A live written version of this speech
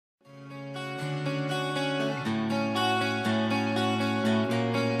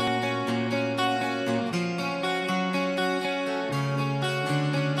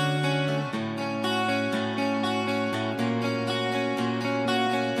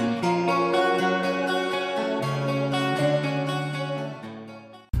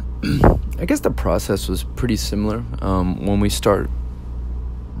I guess the process was pretty similar. When we start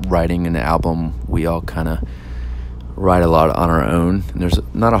writing an album, we all kind of write a lot on our own, and there's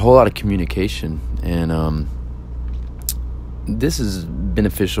not a whole lot of communication, and this is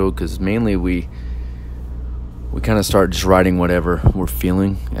beneficial because mainly we kind of start just writing whatever we're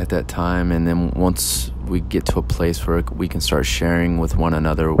feeling at that time, and then once we get to a place where we can start sharing with one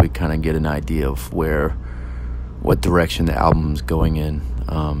another, we kind of get an idea of what direction the album's going in.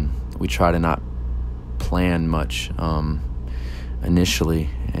 We try to not plan much initially,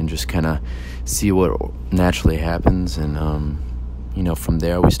 and just kind of see what naturally happens, and from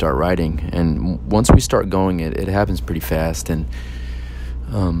there we start writing. And once we start going, it happens pretty fast, and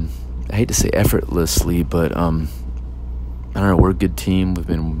I hate to say effortlessly, but I don't know, we're a good team. We've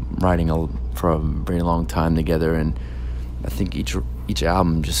been writing for a very long time together, and I think each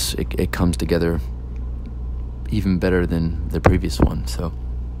album just it comes together even better than the previous one. So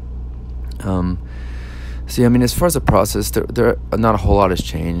I mean, as far as the process, there not a whole lot has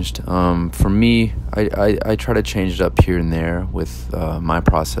changed. For me, I try to change it up here and there with my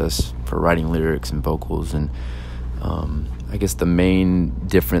process for writing lyrics and vocals, and I guess the main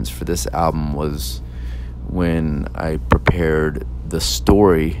difference for this album was when I prepared the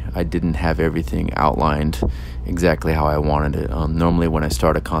story, I didn't have everything outlined exactly how I wanted it. Normally when I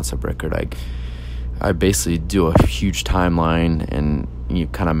start a concept record, I basically do a huge timeline, and you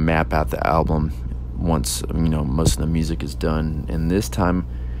kind of map out the album once most of the music is done. And this time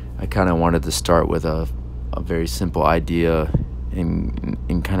I kind of wanted to start with a very simple idea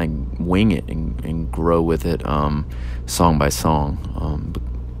and kind of wing it and grow with it song by song.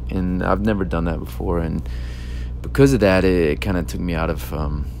 And I've never done that before, and because of that, it kind of took me out of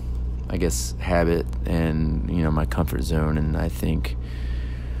I guess habit and my comfort zone. And I think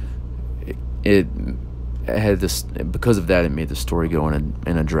it had this, because of that, it made the story go in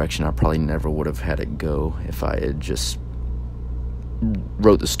a direction I probably never would have had it go if I had just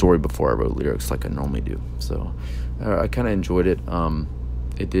wrote the story before I wrote lyrics like I normally do. So I kind of enjoyed it.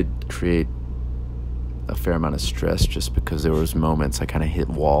 It did create a fair amount of stress just because there was moments I kind of hit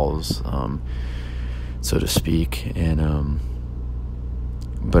walls, so to speak, and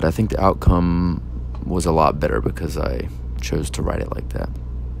but I think the outcome was a lot better because I chose to write it like that.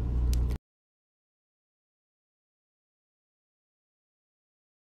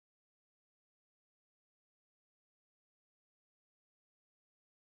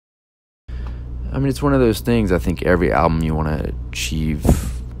 I mean, it's one of those things. I think every album you want to achieve,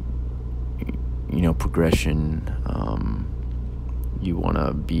 progression. You want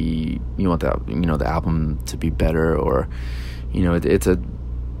the album to be better, or, it's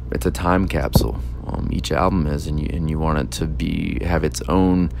a time capsule. Each album is, and you want it to have its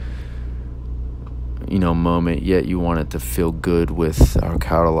own, moment. Yet you want it to feel good with our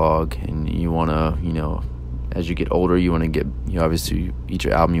catalog, and you want to, as you get older, you want to get, obviously each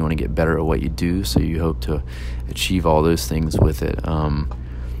album you want to get better at what you do, so you hope to achieve all those things with it.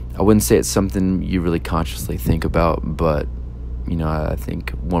 I wouldn't say it's something you really consciously think about, but I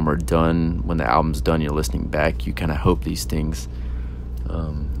think when the album's done, you're listening back, you kind of hope these things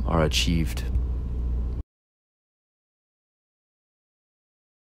are achieved.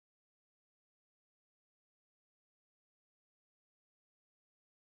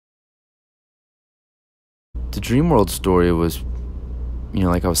 The Dream World story was,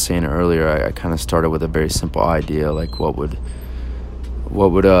 like I was saying earlier, I kind of started with a very simple idea, like what would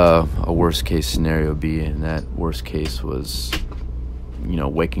a worst case scenario be, and that worst case was,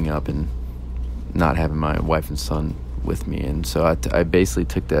 waking up and not having my wife and son with me. And so I basically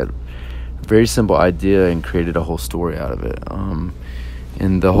took that very simple idea and created a whole story out of it.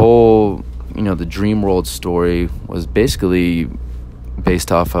 And the whole, the Dream World story was basically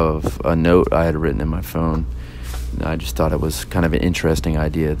based off of a note I had written in my phone. And I just thought it was kind of an interesting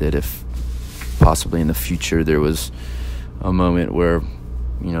idea that if possibly in the future there was a moment where,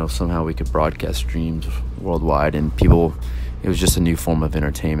 somehow we could broadcast dreams worldwide, and it was just a new form of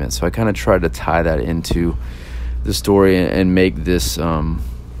entertainment. So I kind of tried to tie that into the story and make this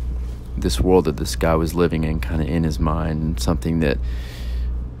world that this guy was living in kind of in his mind, something that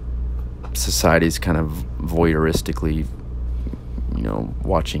society's kind of voyeuristically,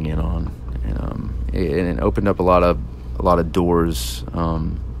 watching in on. And it opened up a lot of doors,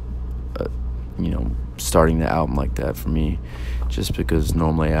 starting the album like that for me, just because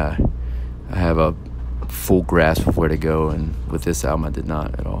normally I have a full grasp of where to go, and with this album I did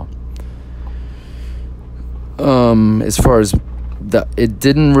not at all. As far as it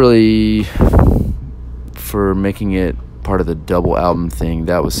didn't really, for making it part of the double album thing,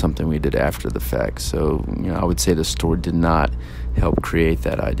 that was something we did after the fact. So, I would say the store did not help create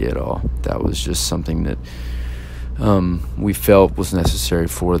that idea at all. That was just something that we felt was necessary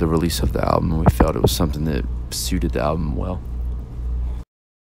for the release of the album, and we felt it was something that suited the album well.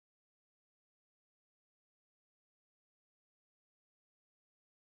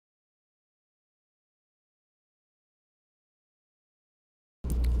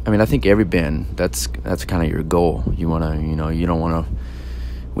 I mean, I think every band, that's kind of your goal. You want to, you don't want to,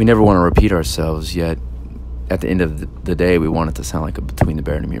 we never want to repeat ourselves, yet at the end of the day, we want it to sound like a Between the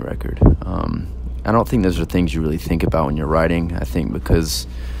Bear and Me record. I don't think those are things you really think about when you're writing. I think because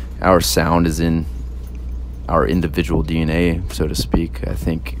our sound is in our individual DNA, so to speak, I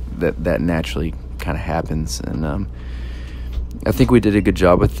think that naturally kind of happens. And I think we did a good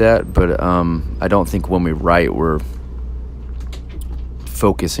job with that, but I don't think when we write, we're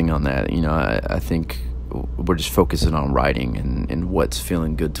focusing on that. I think we're just focusing on writing and what's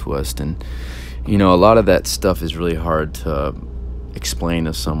feeling good to us. And a lot of that stuff is really hard to explain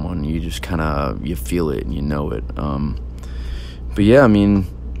to someone. You just you feel it and you know it. But yeah, I mean,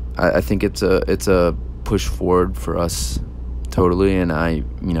 I think it's a push forward for us totally. And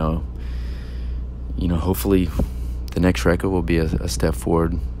hopefully the next record will be a step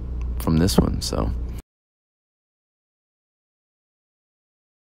forward from this one. So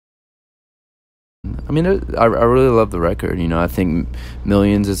I mean, I really love the record. I think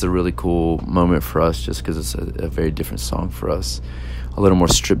Millions is a really cool moment for us just because it's a very different song for us. A little more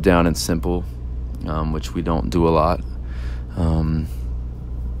stripped down and simple, which we don't do a lot. I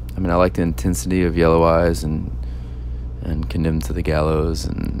mean, I like the intensity of Yellow Eyes and Condemned to the Gallows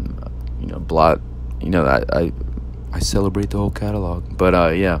and, Blot. I celebrate the whole catalog.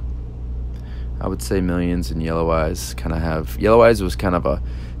 But, yeah, I would say Millions and Yellow Eyes kind of have... Yellow Eyes was kind of a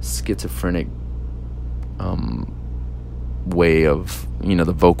schizophrenic way of,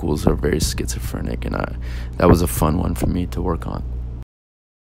 the vocals are very schizophrenic, and that was a fun one for me to work on.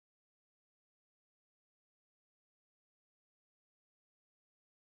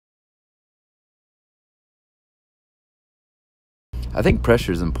 I think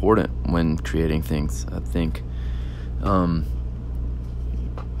pressure is important when creating things. I think when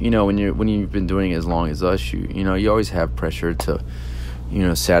you've been doing it as long as us, you always have pressure to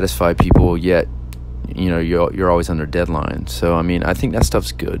satisfy people, yet you're always under deadline. So I mean, I think that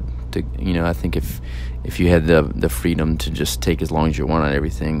stuff's good. I think if you had the freedom to just take as long as you want on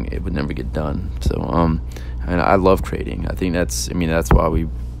everything, it would never get done. So and I love creating. I think that's why we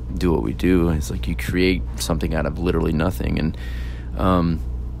do what we do. It's like you create something out of literally nothing. And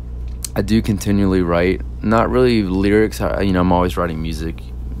I do continually write, not really lyrics. I'm always writing music,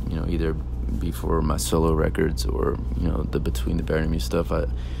 either before my solo records or the Between the Bear and Me stuff. I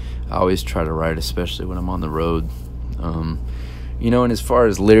always try to write, especially when I'm on the road. And as far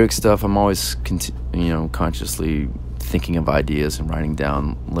as lyric stuff, I'm always consciously thinking of ideas and writing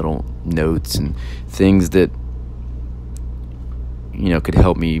down little notes and things that could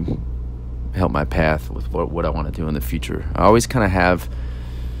help my path with what I want to do in the future. I always kind of have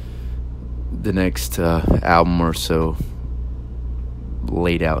the next album or so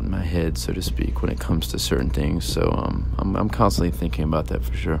laid out in my head, so to speak, when it comes to certain things. So I'm constantly thinking about that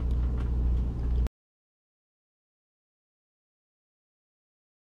for sure.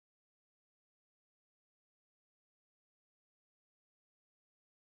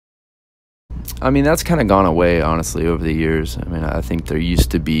 I mean, that's kind of gone away, honestly, over the years. I mean, I think there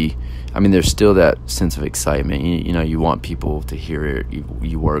used to be, there's still that sense of excitement. You want people to hear it.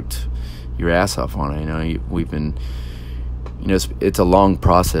 You worked your ass off on it. We've been, it's a long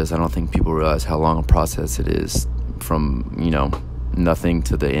process. I don't think people realize how long a process it is from, nothing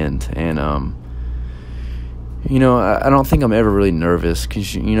to the end. And, I don't think I'm ever really nervous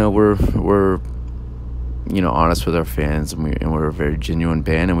because, we're honest with our fans, and we're a very genuine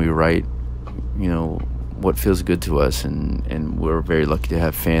band, and we write, what feels good to us, and we're very lucky to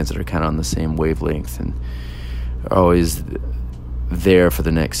have fans that are kind of on the same wavelength and are always there for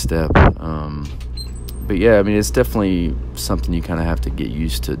the next step. But yeah, it's definitely something you kind of have to get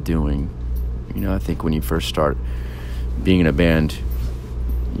used to doing. I think when you first start being in a band,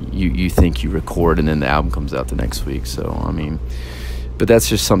 you think you record and then the album comes out the next week. So but that's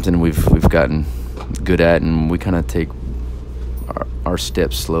just something we've gotten good at, and we kind of take our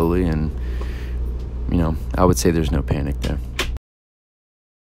steps slowly, and I would say there's no panic there.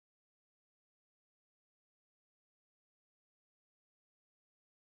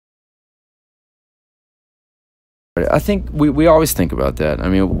 I think we always think about that.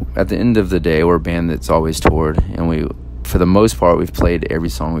 At the end of the day, we're a band that's always toured, and for the most part, we've played every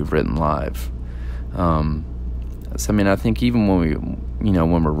song we've written live. So, I mean, I think even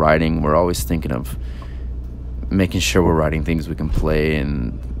when we're writing, we're always thinking of making sure we're writing things we can play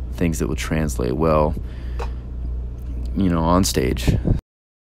and things that will translate well, on stage.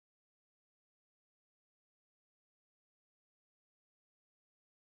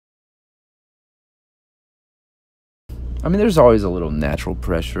 I mean, there's always a little natural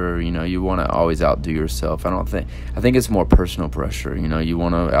pressure. You want to always outdo yourself. I think it's more personal pressure. You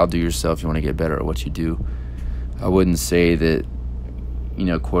want to outdo yourself. You want to get better at what you do. I wouldn't say that,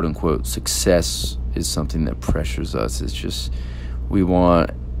 quote unquote, success is something that pressures us. It's just we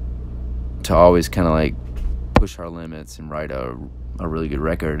want to always kind of like push our limits and write a really good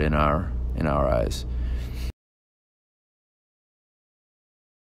record in our eyes.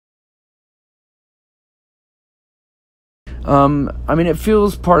 I mean, it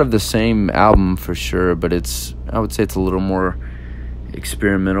feels part of the same album for sure, but I would say it's a little more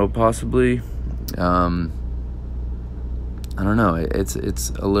experimental, possibly. I don't know. It's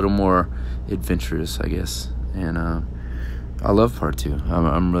a little more adventurous, I guess. And I love part two.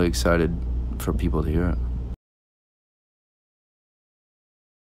 I'm really excited for people to hear it.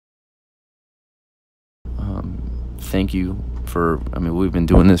 Thank you I mean, we've been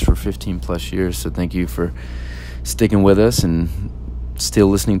doing this for 15 plus years, so thank you for sticking with us and still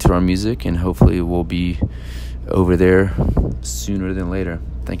listening to our music, and hopefully we'll be over there sooner than later.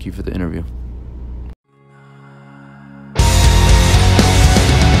 Thank you for the interview.